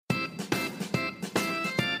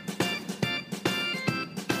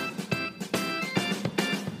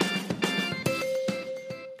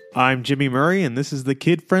I'm Jimmy Murray, and this is the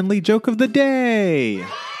kid-friendly joke of the day.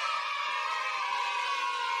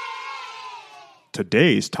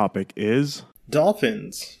 Today's topic is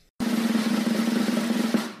dolphins.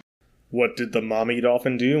 What did the mommy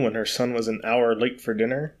dolphin do when her son was an hour late for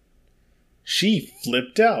dinner? She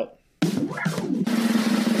flipped out.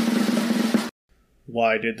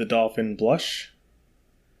 Why did the dolphin blush?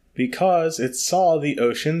 Because it saw the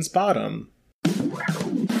ocean's bottom.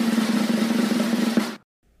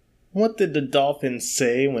 What did the dolphin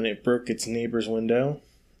say when it broke its neighbor's window?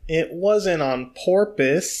 It wasn't on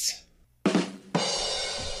purpose.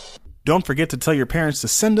 Don't forget to tell your parents to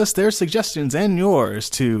send us their suggestions and yours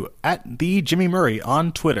to @TheJimmyMurray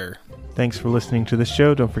on Twitter. Thanks for listening to the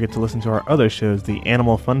show. Don't forget to listen to our other shows, the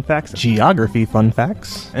Animal Fun Facts, Geography Fun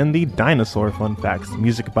Facts, and the Dinosaur Fun Facts.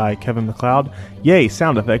 Music by Kevin MacLeod. Yay!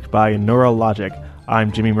 Sound effect by Neurologic.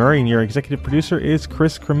 I'm Jimmy Murray, and your executive producer is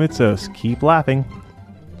Chris Kremitzos. Keep laughing.